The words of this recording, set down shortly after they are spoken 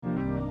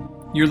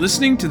You're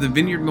listening to the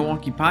Vineyard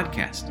Milwaukee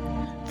podcast.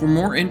 For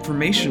more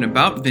information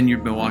about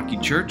Vineyard Milwaukee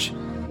Church,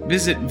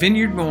 visit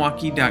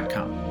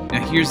vineyardmilwaukee.com.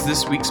 Now here's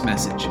this week's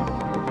message.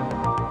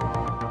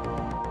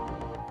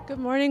 Good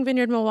morning,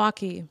 Vineyard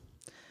Milwaukee.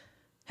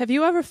 Have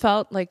you ever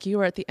felt like you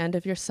were at the end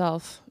of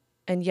yourself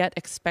and yet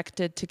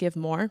expected to give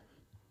more?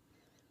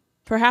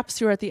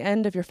 Perhaps you are at the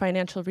end of your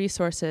financial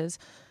resources,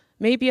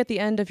 maybe at the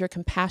end of your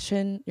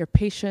compassion, your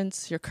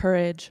patience, your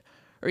courage,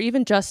 or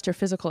even just your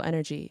physical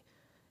energy,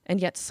 and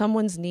yet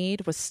someone's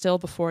need was still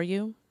before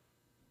you.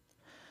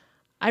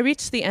 I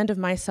reach the end of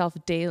myself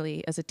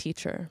daily as a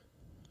teacher.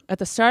 At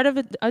the start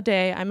of a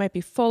day, I might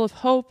be full of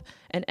hope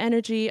and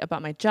energy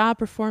about my job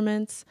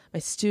performance, my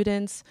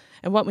students,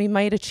 and what we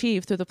might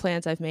achieve through the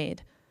plans I've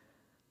made.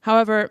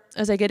 However,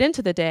 as I get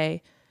into the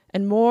day,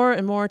 and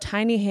more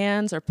tiny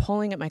hands are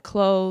pulling at my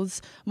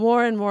clothes,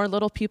 more and more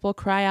little people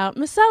cry out,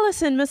 "Miss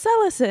Ellison, Miss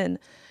Ellison,"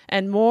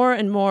 and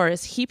more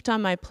is heaped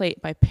on my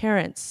plate by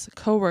parents,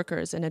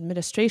 coworkers, and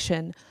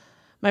administration,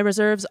 my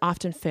reserves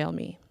often fail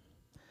me.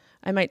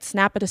 I might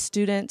snap at a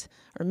student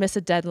or miss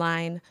a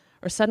deadline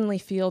or suddenly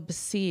feel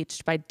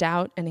besieged by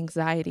doubt and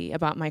anxiety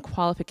about my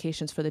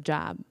qualifications for the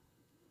job.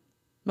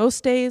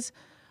 Most days,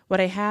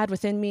 what I had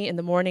within me in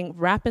the morning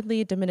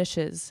rapidly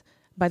diminishes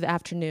by the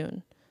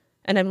afternoon,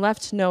 and I'm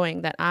left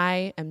knowing that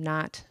I am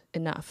not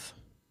enough.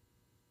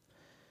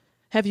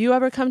 Have you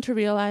ever come to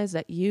realize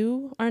that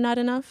you are not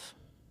enough?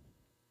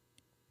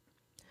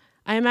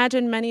 I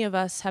imagine many of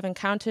us have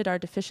encountered our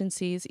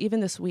deficiencies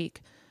even this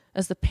week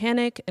as the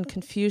panic and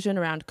confusion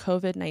around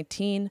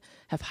COVID-19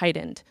 have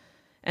heightened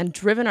and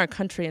driven our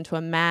country into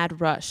a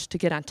mad rush to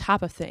get on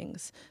top of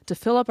things, to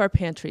fill up our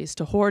pantries,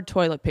 to hoard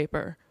toilet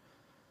paper.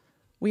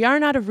 We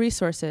aren't out of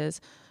resources,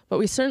 but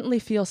we certainly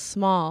feel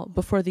small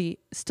before the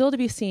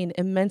still-to-be-seen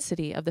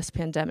immensity of this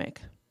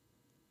pandemic.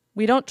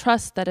 We don't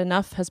trust that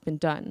enough has been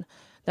done,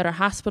 that our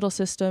hospital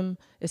system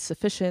is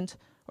sufficient,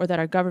 or that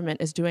our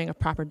government is doing a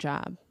proper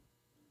job.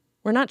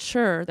 We're not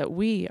sure that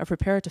we are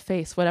prepared to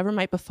face whatever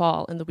might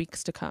befall in the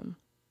weeks to come.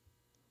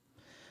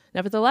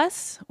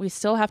 Nevertheless, we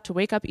still have to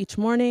wake up each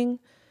morning,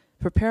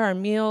 prepare our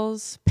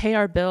meals, pay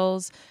our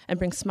bills, and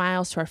bring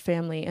smiles to our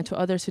family and to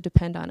others who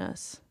depend on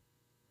us.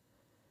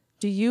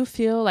 Do you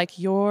feel like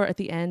you're at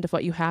the end of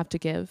what you have to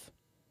give?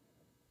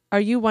 Are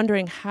you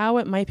wondering how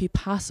it might be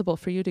possible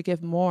for you to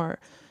give more,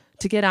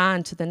 to get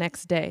on to the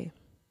next day?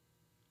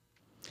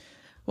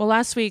 Well,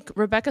 last week,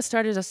 Rebecca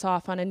started us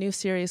off on a new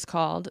series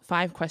called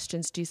 5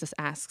 Questions Jesus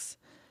Asks.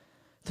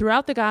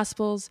 Throughout the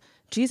Gospels,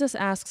 Jesus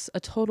asks a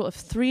total of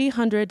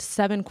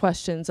 307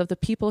 questions of the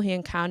people he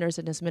encounters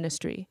in his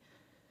ministry.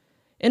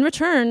 In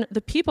return, the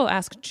people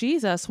ask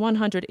Jesus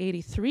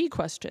 183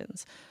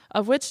 questions,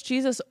 of which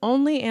Jesus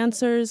only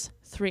answers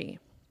 3.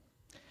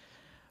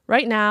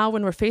 Right now,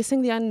 when we're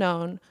facing the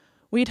unknown,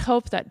 we'd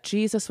hope that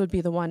Jesus would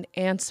be the one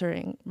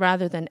answering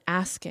rather than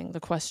asking the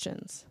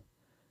questions.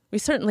 We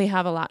certainly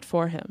have a lot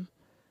for him.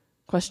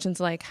 Questions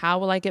like, how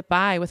will I get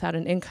by without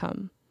an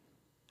income?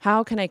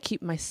 How can I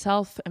keep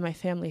myself and my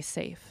family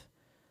safe?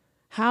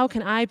 How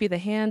can I be the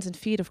hands and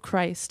feet of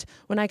Christ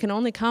when I can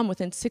only come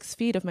within 6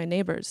 feet of my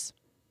neighbors?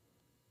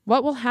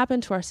 What will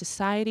happen to our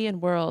society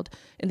and world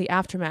in the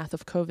aftermath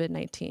of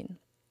COVID-19?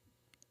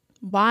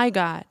 Why,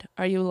 God,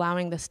 are you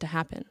allowing this to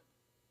happen?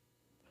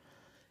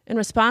 In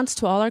response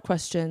to all our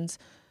questions,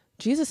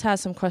 Jesus has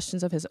some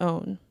questions of his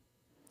own.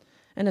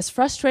 And as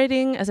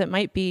frustrating as it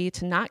might be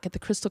to not get the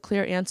crystal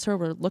clear answer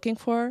we're looking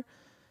for,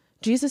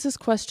 Jesus'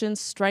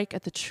 questions strike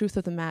at the truth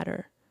of the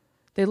matter.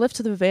 They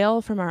lift the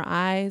veil from our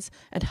eyes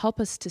and help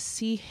us to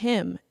see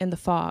him in the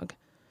fog,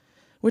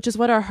 which is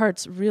what our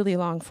hearts really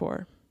long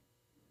for.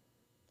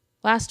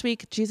 Last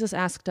week, Jesus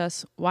asked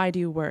us, why do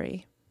you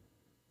worry?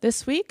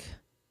 This week,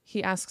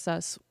 he asks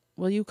us,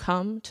 will you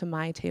come to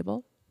my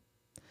table?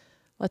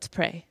 Let's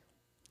pray.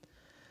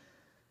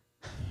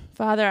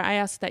 Father, I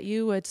ask that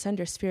you would send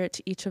your Spirit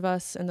to each of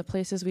us in the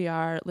places we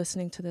are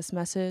listening to this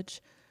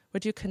message.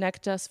 Would you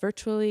connect us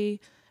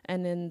virtually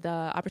and in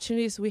the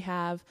opportunities we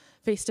have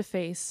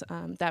face-to-face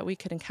that we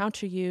could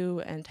encounter you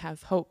and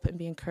have hope and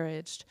be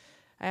encouraged.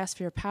 I ask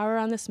for your power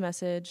on this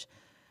message,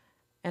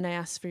 and I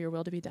ask for your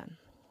will to be done.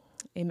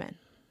 Amen.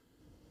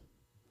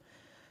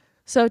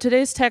 So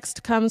today's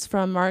text comes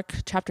from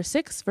Mark chapter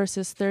 6,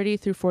 verses 30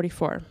 through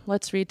 44.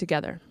 Let's read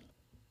together.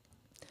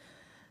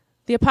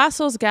 The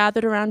apostles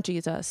gathered around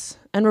Jesus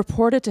and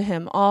reported to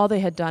him all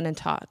they had done and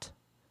taught.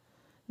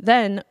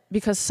 Then,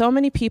 because so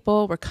many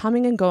people were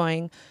coming and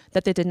going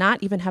that they did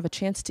not even have a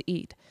chance to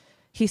eat,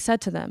 he said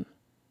to them,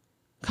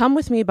 "Come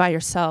with me by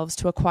yourselves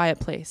to a quiet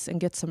place and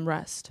get some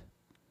rest."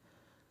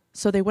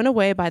 So they went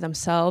away by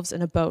themselves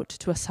in a boat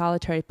to a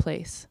solitary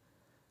place.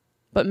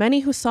 But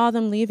many who saw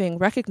them leaving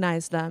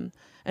recognized them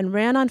and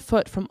ran on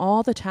foot from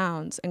all the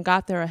towns and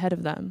got there ahead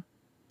of them.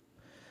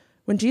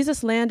 When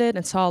Jesus landed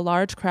and saw a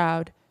large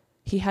crowd,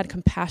 he had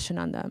compassion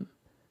on them,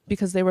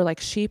 because they were like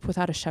sheep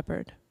without a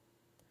shepherd.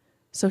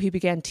 So he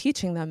began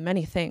teaching them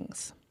many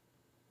things.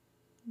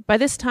 By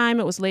this time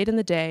it was late in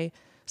the day,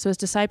 so his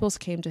disciples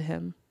came to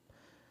him.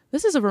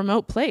 "This is a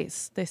remote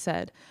place," they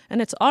said,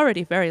 "and it's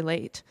already very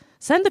late.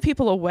 Send the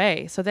people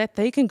away so that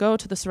they can go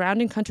to the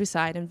surrounding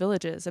countryside and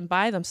villages and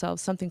buy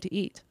themselves something to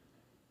eat."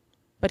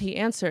 But he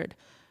answered,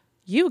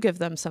 "You give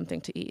them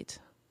something to eat."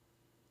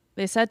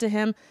 They said to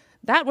him,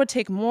 "That would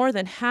take more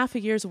than half a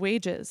year's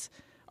wages.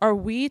 Are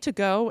we to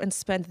go and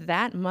spend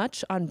that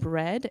much on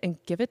bread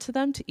and give it to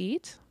them to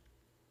eat?"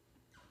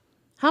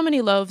 "How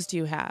many loaves do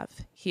you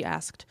have?" he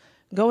asked.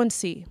 "Go and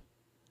see."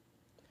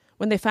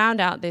 When they found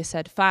out, they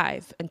said,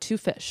 5 and 2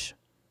 fish.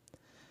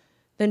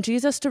 Then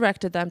Jesus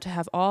directed them to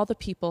have all the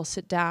people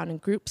sit down in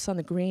groups on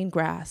the green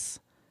grass.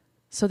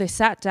 So they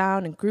sat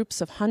down in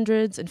groups of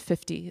hundreds and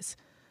 50s.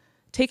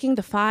 Taking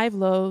the 5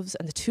 loaves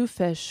and the 2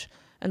 fish,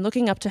 and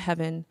looking up to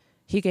heaven,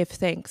 he gave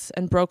thanks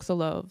and broke the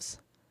loaves.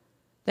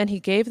 Then he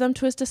gave them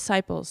to his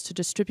disciples to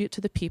distribute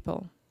to the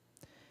people.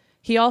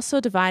 He also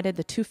divided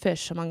the 2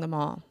 fish among them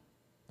all.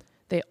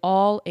 They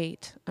all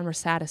ate and were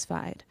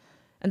satisfied,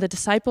 and the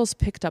disciples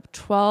picked up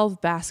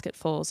 12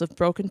 basketfuls of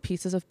broken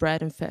pieces of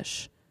bread and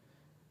fish.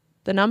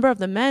 The number of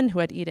the men who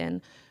had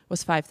eaten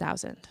was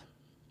 5,000.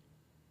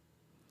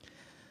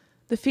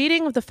 The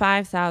feeding of the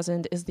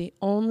 5,000 is the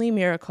only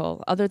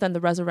miracle other than the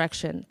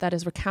resurrection that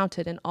is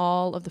recounted in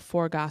all of the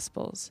 4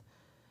 Gospels.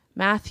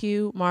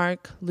 Matthew,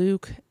 Mark,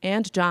 Luke,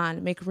 and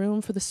John make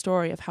room for the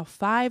story of how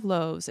 5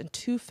 loaves and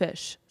 2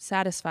 fish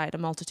satisfied a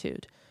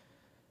multitude.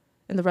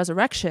 In the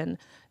resurrection,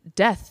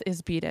 death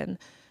is beaten,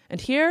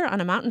 and here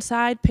on a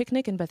mountainside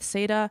picnic in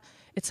Bethsaida,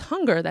 it's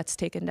hunger that's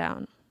taken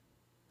down.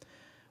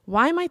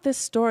 Why might this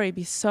story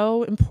be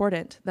so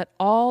important that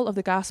all of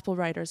the gospel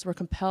writers were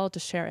compelled to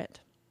share it?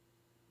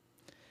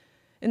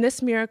 In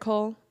this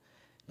miracle,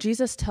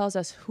 Jesus tells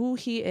us who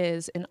he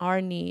is in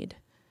our need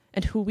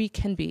and who we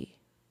can be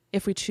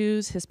if we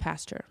choose his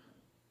pasture.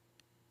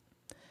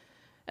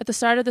 At the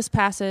start of this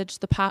passage,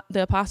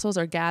 the apostles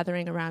are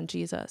gathering around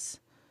Jesus.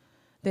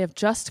 They have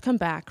just come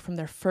back from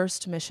their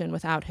first mission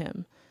without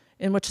him,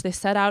 in which they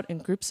set out in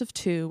groups of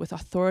 2 with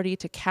authority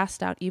to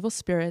cast out evil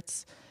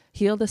spirits,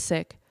 heal the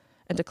sick,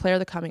 and declare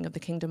the coming of the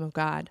kingdom of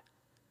God.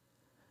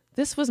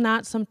 This was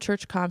not some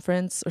church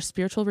conference or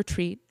spiritual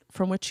retreat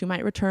from which you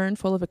might return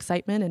full of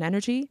excitement and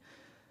energy.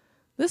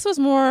 This was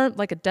more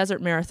like a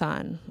desert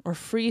marathon or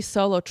free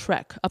solo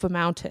trek up a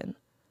mountain.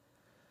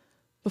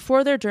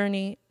 Before their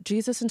journey,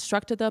 Jesus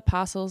instructed the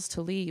apostles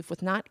to leave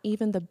with not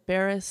even the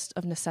barest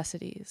of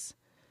necessities.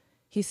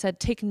 He said,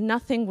 "Take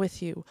nothing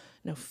with you,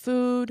 no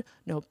food,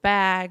 no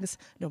bags,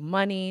 no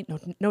money,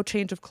 no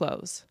change of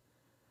clothes.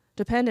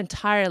 Depend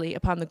entirely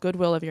upon the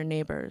goodwill of your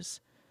neighbors.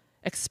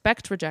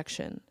 Expect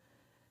rejection.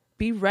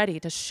 Be ready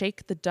to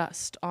shake the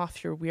dust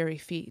off your weary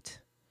feet."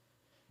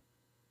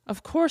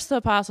 Of course, the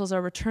apostles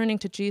are returning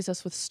to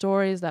Jesus with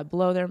stories that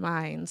blow their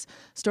minds,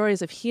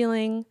 stories of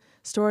healing,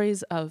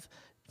 stories of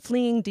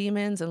fleeing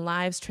demons and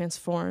lives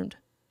transformed.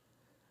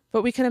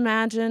 But we can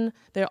imagine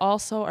they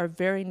also are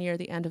very near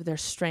the end of their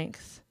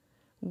strength,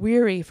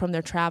 weary from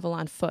their travel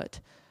on foot,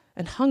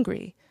 and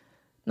hungry,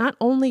 not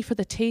only for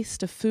the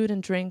taste of food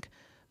and drink,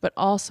 but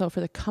also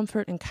for the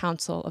comfort and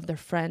counsel of their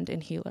friend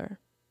and healer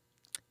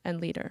and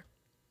leader.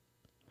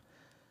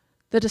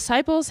 The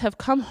disciples have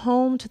come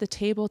home to the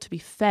table to be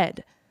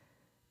fed.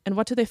 And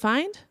what do they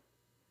find?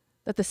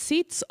 That the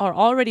seats are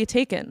already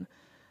taken.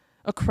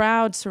 A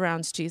crowd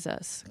surrounds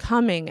Jesus,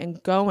 coming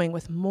and going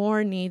with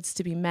more needs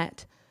to be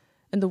met,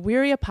 and the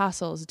weary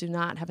apostles do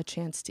not have a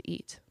chance to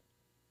eat.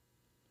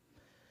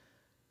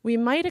 We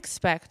might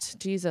expect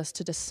Jesus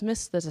to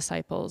dismiss the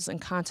disciples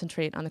and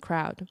concentrate on the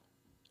crowd.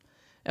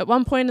 At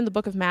one point in the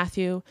book of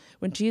Matthew,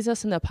 when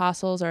Jesus and the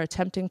apostles are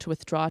attempting to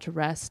withdraw to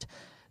rest,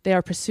 they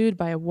are pursued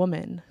by a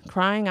woman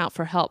crying out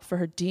for help for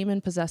her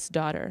demon-possessed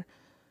daughter.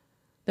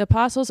 The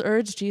apostles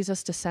urge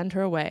Jesus to send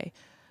her away,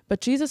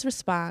 but Jesus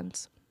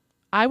responds,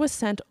 "I was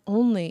sent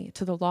only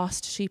to the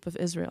lost sheep of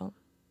Israel."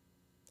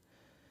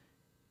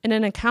 In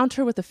an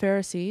encounter with the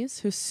Pharisees,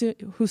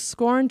 who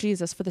scorn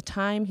Jesus for the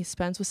time he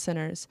spends with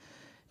sinners,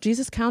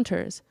 Jesus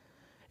counters,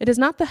 "It is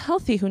not the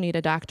healthy who need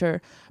a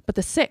doctor, but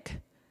the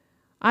sick.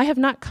 I have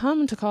not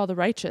come to call the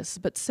righteous,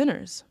 but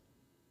sinners."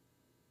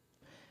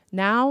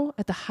 Now,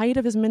 at the height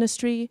of his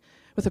ministry,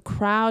 with a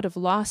crowd of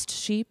lost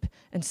sheep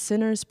and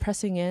sinners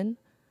pressing in,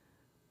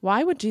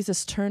 why would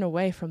Jesus turn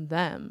away from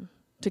them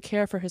to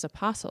care for his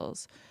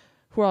apostles,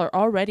 who are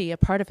already a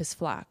part of his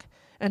flock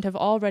and have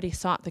already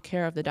sought the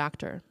care of the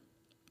doctor?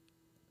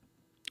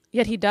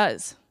 Yet he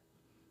does.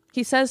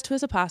 He says to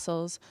his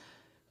apostles,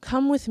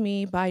 "Come with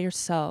me by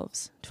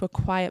yourselves to a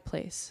quiet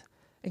place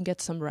and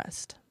get some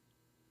rest."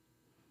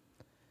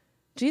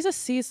 Jesus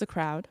sees the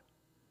crowd.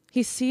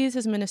 He sees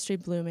his ministry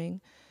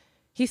blooming.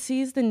 He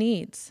sees the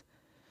needs.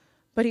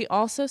 But he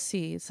also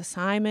sees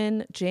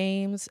Simon,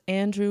 James,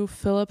 Andrew,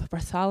 Philip,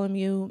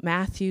 Bartholomew,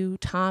 Matthew,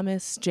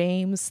 Thomas,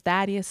 James,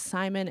 Thaddeus,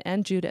 Simon,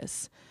 and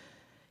Judas.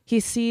 He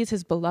sees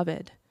his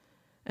beloved,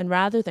 and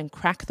rather than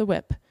crack the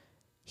whip,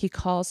 he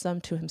calls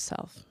them to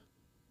himself.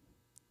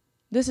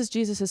 This is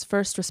Jesus'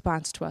 first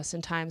response to us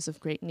in times of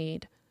great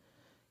need.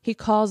 He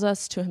calls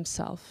us to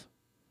himself.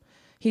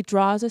 He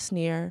draws us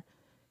near.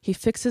 He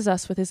fixes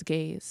us with his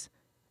gaze,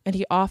 and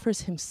he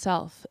offers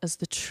himself as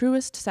the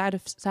truest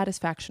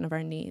satisfaction of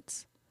our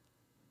needs.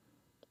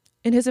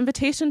 In his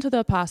invitation to the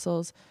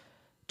apostles,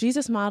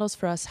 Jesus models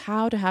for us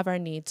how to have our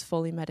needs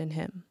fully met in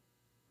him.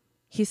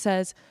 He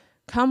says,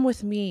 "Come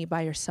with me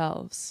by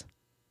yourselves."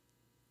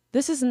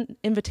 This is an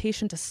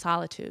invitation to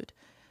solitude,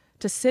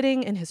 to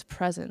sitting in his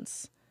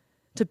presence,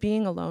 to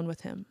being alone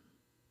with him.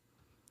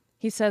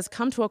 He says,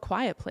 "Come to a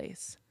quiet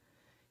place."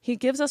 He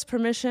gives us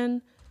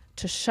permission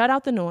to shut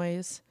out the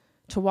noise,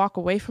 to walk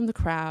away from the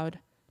crowd,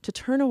 to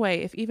turn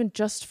away, if even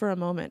just for a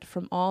moment,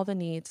 from all the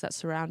needs that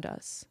surround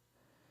us.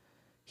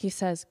 He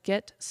says,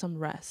 "Get some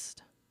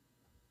rest."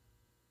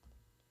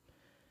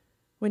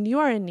 When you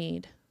are in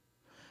need,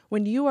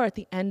 when you are at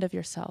the end of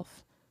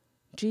yourself,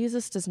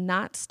 Jesus does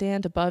not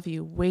stand above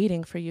you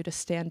waiting for you to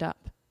stand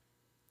up.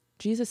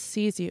 Jesus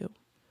sees you.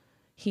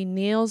 He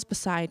kneels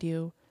beside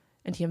you,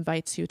 and he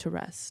invites you to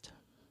rest.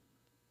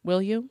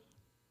 Will you?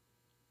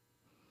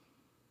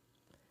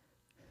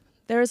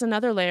 There is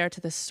another layer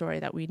to this story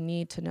that we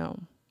need to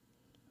know.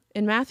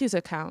 In Matthew's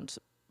account,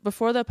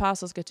 before the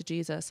apostles get to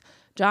Jesus,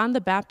 John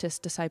the Baptist's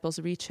disciples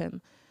reach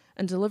him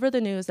and deliver the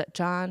news that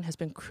John has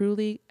been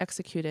cruelly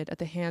executed at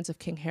the hands of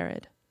King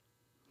Herod.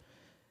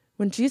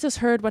 When Jesus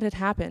heard what had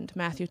happened,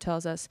 Matthew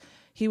tells us,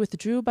 he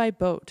withdrew by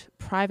boat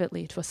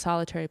privately to a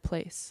solitary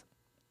place.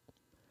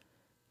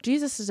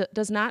 Jesus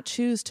does not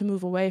choose to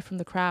move away from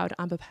the crowd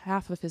on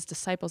behalf of his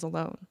disciples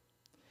alone.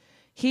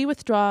 He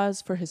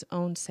withdraws for his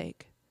own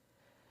sake.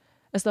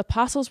 As the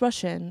apostles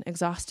rush in,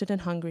 exhausted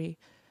and hungry,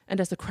 and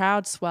as the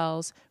crowd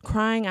swells,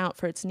 crying out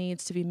for its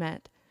needs to be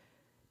met,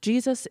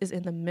 Jesus is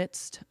in the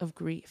midst of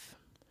grief.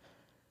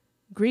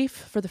 Grief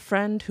for the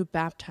friend who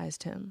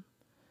baptized him.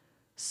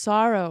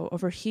 Sorrow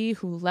over he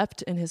who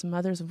leapt in his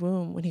mother's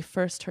womb when he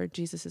first heard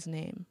Jesus'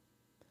 name.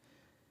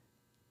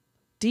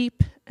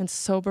 Deep and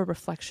sober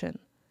reflection,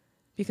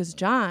 because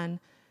John,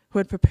 who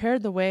had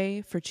prepared the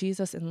way for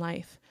Jesus in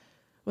life,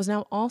 was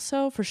now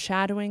also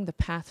foreshadowing the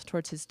path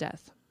towards his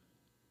death.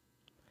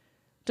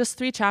 Just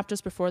 3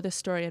 chapters before this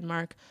story in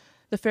Mark,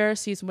 the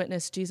Pharisees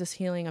witness Jesus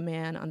healing a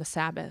man on the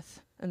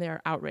Sabbath, and they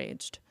are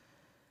outraged.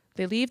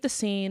 They leave the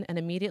scene and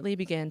immediately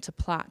begin to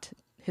plot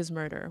his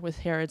murder with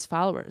Herod's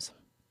followers.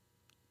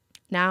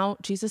 Now,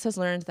 Jesus has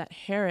learned that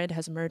Herod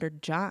has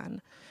murdered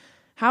John.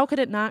 How could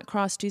it not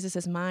cross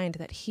Jesus' mind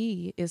that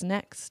he is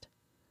next?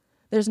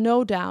 There's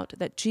no doubt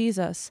that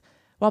Jesus,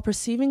 while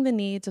perceiving the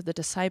needs of the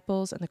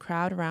disciples and the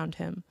crowd around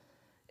him,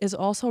 is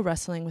also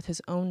wrestling with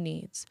his own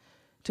needs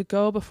to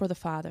go before the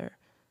Father,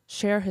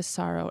 share his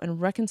sorrow,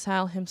 and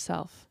reconcile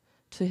himself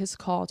to his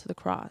call to the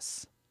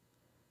cross.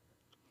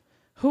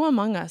 Who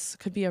among us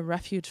could be a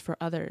refuge for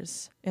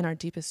others in our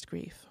deepest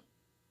grief?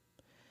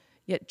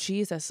 Yet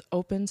Jesus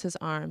opens his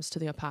arms to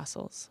the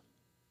apostles.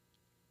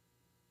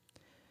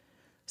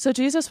 So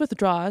Jesus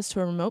withdraws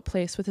to a remote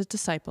place with his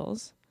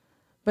disciples,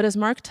 but as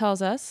Mark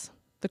tells us,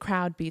 the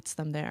crowd beats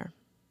them there.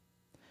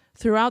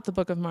 Throughout the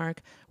book of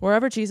Mark,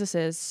 wherever Jesus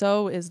is,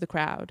 so is the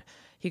crowd.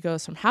 He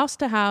goes from house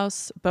to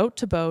house, boat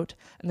to boat,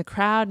 and the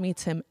crowd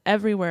meets him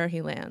everywhere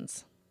he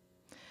lands.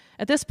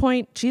 At this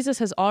point, Jesus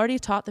has already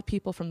taught the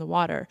people from the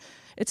water.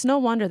 It's no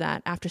wonder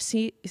that, after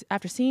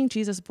seeing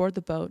Jesus board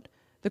the boat,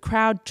 the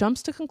crowd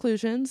jumps to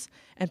conclusions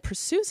and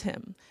pursues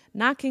him,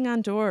 knocking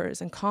on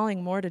doors and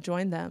calling more to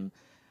join them,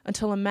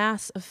 until a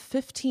mass of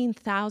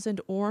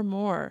 15,000 or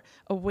more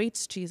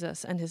awaits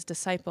Jesus and his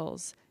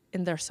disciples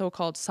in their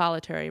so-called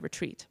solitary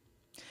retreat.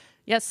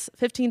 Yes,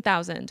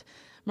 15,000.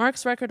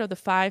 Mark's record of the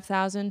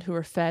 5,000 who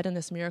were fed in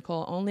this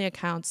miracle only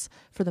accounts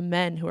for the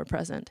men who were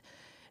present.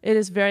 It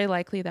is very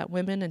likely that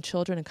women and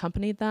children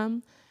accompanied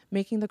them,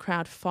 making the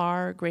crowd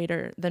far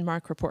greater than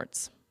Mark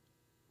reports.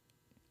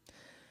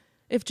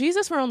 If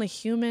Jesus were only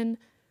human,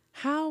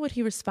 how would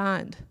he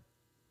respond?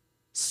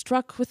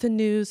 Struck with the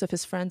news of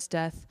his friend's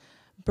death,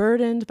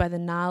 burdened by the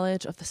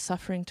knowledge of the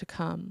suffering to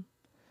come,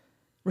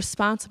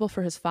 responsible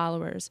for his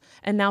followers,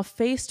 and now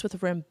faced with a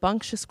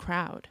rambunctious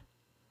crowd,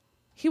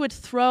 he would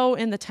throw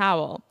in the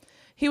towel.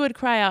 He would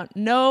cry out,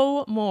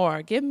 "No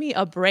more, give me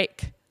a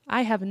break.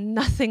 I have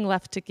nothing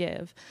left to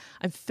give.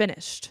 I'm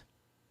finished."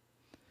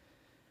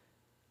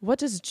 What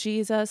does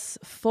Jesus,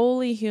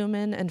 fully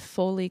human and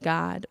fully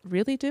God,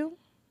 really do?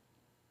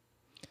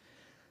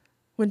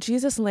 When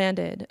Jesus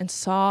landed and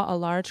saw a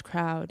large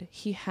crowd,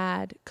 he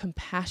had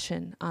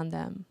compassion on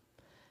them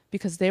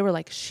because they were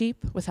like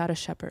sheep without a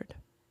shepherd.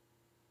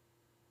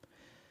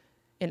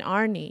 In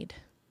our need,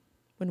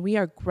 when we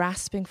are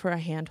grasping for a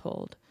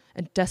handhold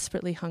and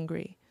desperately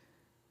hungry,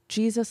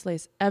 Jesus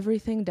lays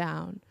everything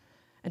down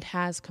and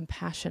has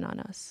compassion on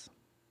us.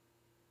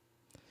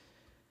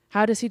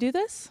 How does he do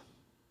this?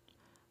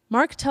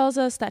 Mark tells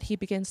us that he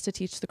begins to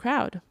teach the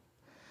crowd.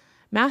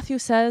 Matthew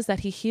says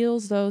that he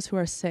heals those who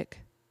are sick.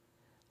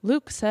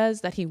 Luke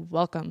says that he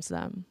welcomes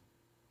them.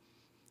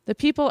 The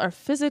people are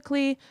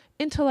physically,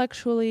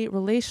 intellectually,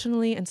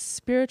 relationally, and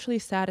spiritually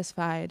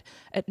satisfied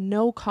at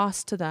no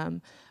cost to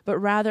them, but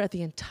rather at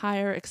the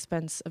entire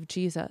expense of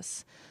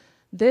Jesus.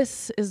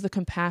 This is the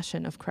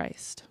compassion of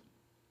Christ.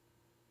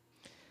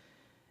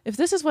 If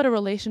this is what a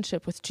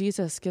relationship with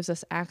Jesus gives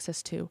us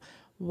access to,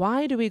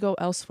 why do we go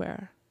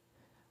elsewhere?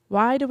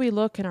 Why do we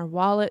look in our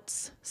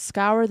wallets,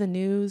 scour the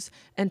news,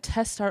 and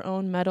test our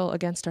own mettle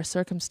against our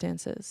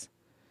circumstances?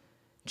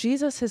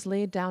 Jesus has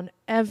laid down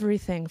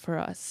everything for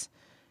us,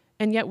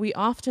 and yet we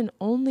often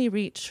only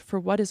reach for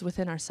what is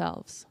within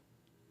ourselves.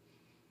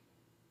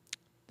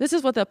 This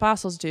is what the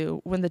apostles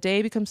do when the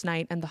day becomes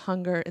night and the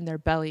hunger in their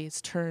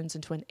bellies turns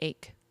into an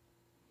ache.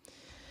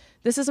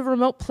 This is a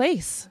remote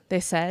place, they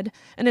said,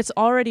 and it's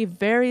already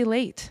very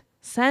late.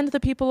 Send the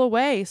people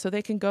away so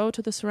they can go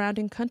to the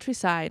surrounding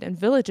countryside and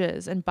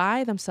villages and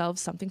buy themselves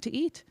something to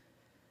eat.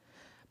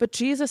 But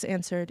Jesus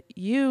answered,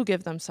 "You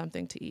give them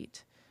something to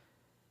eat."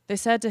 They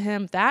said to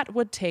him, "That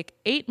would take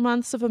 8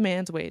 months of a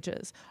man's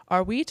wages.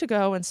 Are we to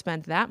go and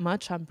spend that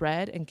much on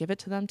bread and give it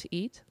to them to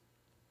eat?"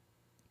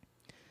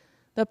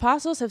 The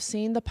apostles have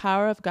seen the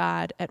power of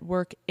God at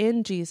work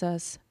in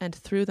Jesus and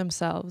through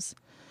themselves.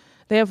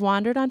 They have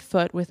wandered on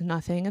foot with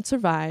nothing and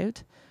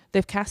survived.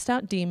 They've cast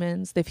out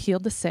demons. They've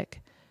healed the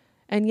sick.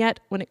 And yet,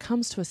 when it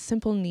comes to a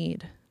simple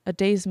need, a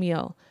day's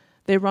meal,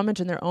 they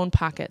rummage in their own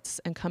pockets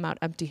and come out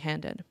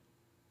empty-handed.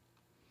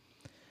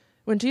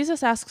 When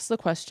Jesus asks the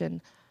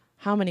question,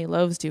 "How many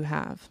loaves do you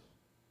have?"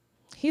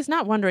 he's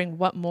not wondering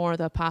what more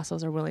the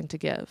apostles are willing to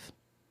give.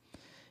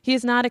 He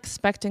is not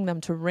expecting them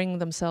to wring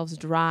themselves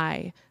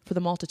dry for the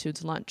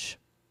multitude's lunch.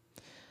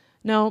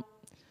 No,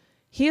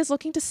 he is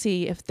looking to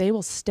see if they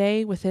will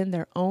stay within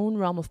their own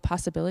realm of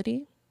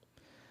possibility,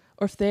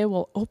 or if they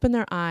will open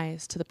their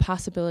eyes to the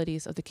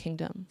possibilities of the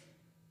kingdom.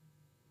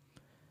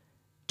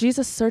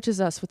 Jesus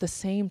searches us with the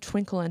same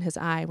twinkle in his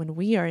eye when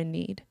we are in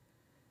need.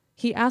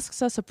 He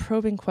asks us a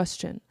probing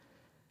question.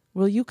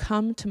 Will you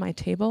come to my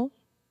table?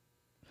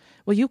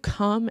 Will you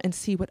come and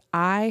see what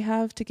I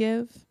have to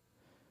give?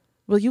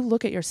 Will you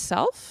look at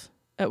yourself,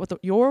 at what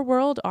your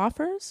world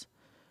offers?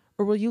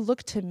 Or will you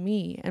look to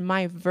me and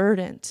my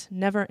verdant,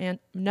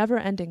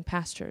 never-ending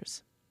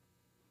pastures?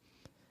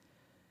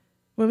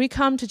 When we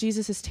come to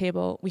Jesus'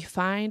 table, we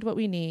find what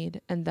we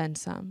need and then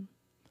some.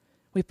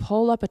 We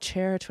pull up a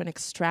chair to an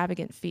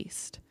extravagant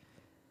feast.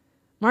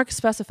 Mark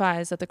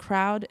specifies that the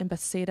crowd in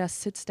Bethsaida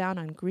sits down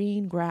on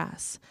green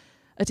grass,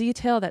 a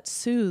detail that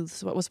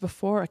soothes what was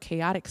before a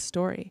chaotic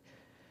story.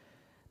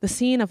 The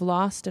scene of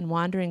lost and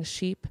wandering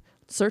sheep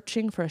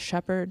searching for a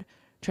shepherd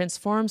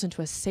transforms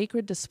into a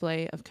sacred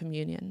display of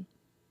communion.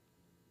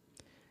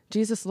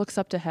 Jesus looks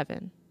up to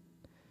heaven.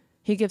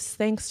 He gives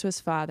thanks to his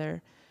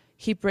Father.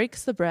 He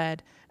breaks the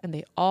bread, and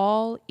they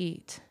all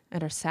eat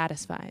and are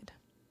satisfied.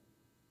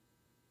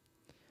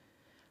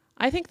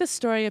 I think this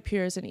story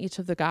appears in each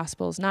of the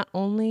Gospels not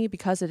only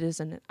because it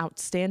is an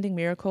outstanding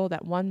miracle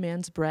that one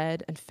man's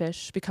bread and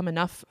fish become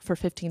enough for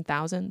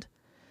 15,000.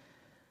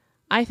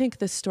 I think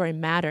this story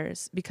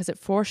matters because it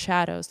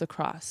foreshadows the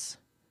cross.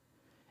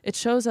 It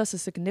shows us a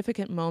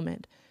significant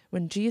moment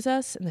when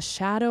Jesus, in the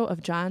shadow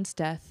of John's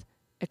death,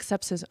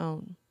 accepts his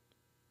own.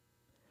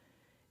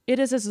 It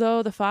is as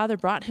though the Father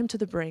brought him to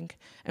the brink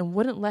and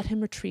wouldn't let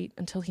him retreat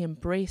until he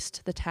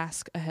embraced the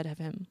task ahead of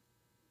him.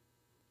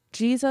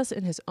 Jesus,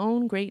 in his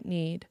own great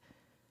need,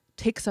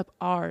 takes up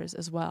ours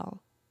as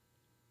well.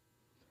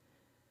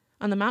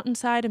 On the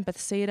mountainside in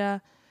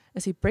Bethsaida,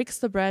 as he breaks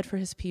the bread for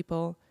his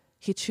people,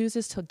 he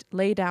chooses to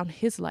lay down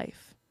his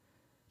life,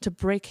 to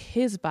break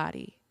his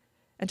body,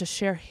 and to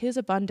share his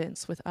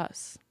abundance with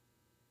us.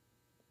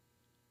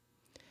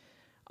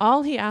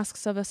 All he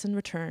asks of us in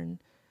return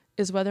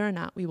is whether or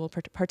not we will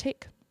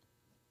partake.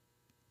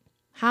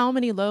 How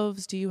many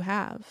loaves do you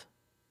have?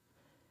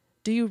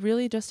 Do you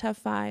really just have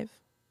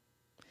 5?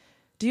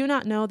 Do you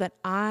not know that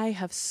I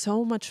have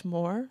so much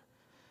more,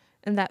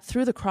 and that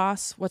through the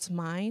cross, what's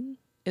mine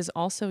is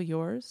also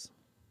yours?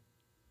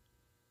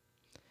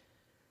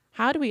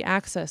 How do we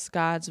access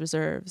God's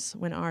reserves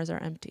when ours are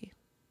empty?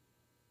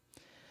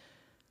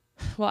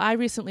 Well, I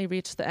recently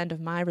reached the end of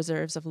my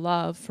reserves of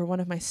love for one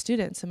of my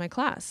students in my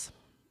class.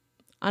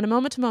 On a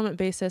moment-to-moment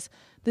basis,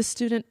 this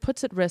student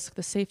puts at risk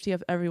the safety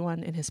of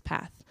everyone in his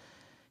path.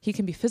 He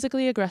can be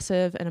physically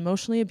aggressive and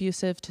emotionally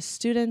abusive to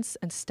students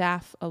and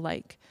staff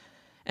alike,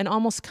 and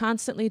almost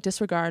constantly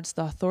disregards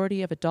the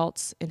authority of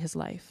adults in his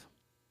life.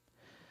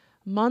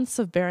 Months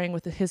of bearing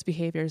with his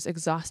behaviors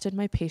exhausted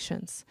my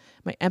patience,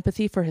 my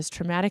empathy for his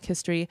traumatic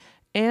history,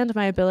 and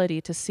my ability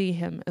to see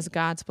him as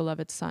God's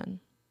beloved son.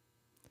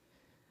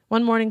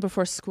 One morning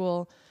before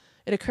school,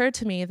 it occurred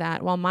to me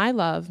that while my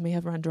love may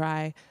have run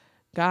dry,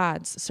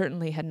 God's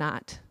certainly had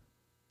not.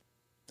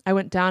 I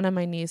went down on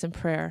my knees in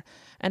prayer,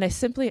 and I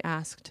simply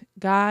asked,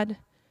 God,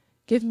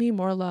 give me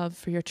more love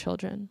for your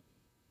children.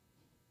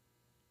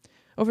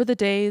 Over the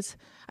days,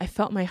 I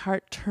felt my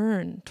heart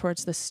turn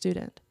towards this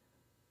student.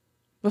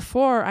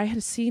 Before, I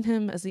had seen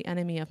him as the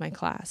enemy of my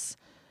class,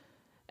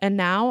 and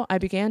now I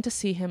began to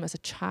see him as a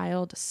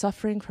child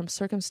suffering from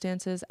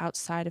circumstances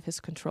outside of his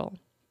control.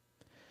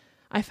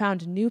 I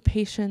found new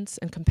patience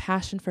and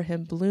compassion for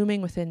him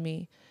blooming within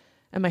me,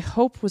 and my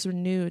hope was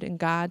renewed in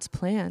God's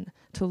plan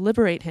to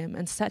liberate him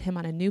and set him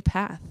on a new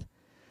path.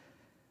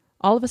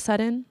 All of a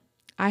sudden,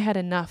 I had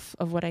enough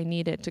of what I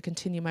needed to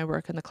continue my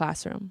work in the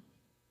classroom.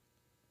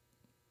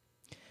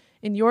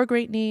 In your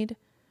great need,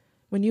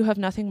 when you have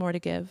nothing more to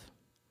give,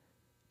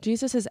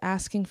 Jesus is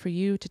asking for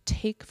you to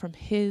take from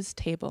his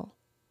table.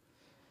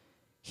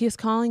 He is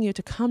calling you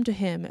to come to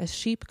him as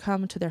sheep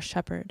come to their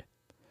shepherd.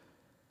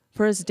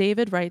 For as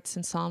David writes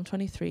in Psalm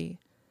 23,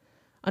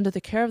 under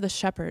the care of the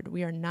shepherd,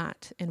 we are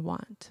not in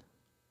want.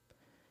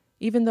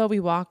 Even though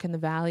we walk in the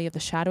valley of the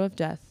shadow of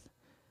death,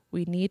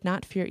 we need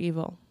not fear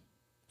evil,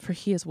 for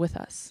he is with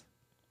us.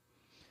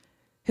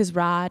 His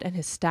rod and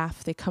his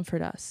staff, they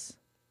comfort us.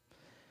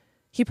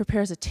 He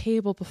prepares a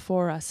table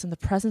before us in the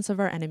presence of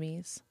our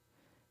enemies.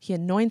 He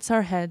anoints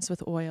our heads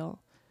with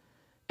oil.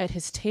 At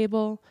his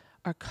table,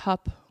 our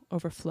cup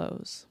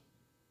overflows.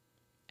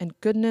 And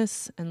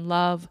goodness and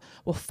love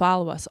will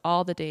follow us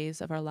all the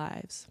days of our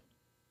lives.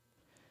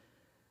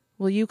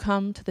 Will you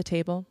come to the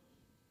table?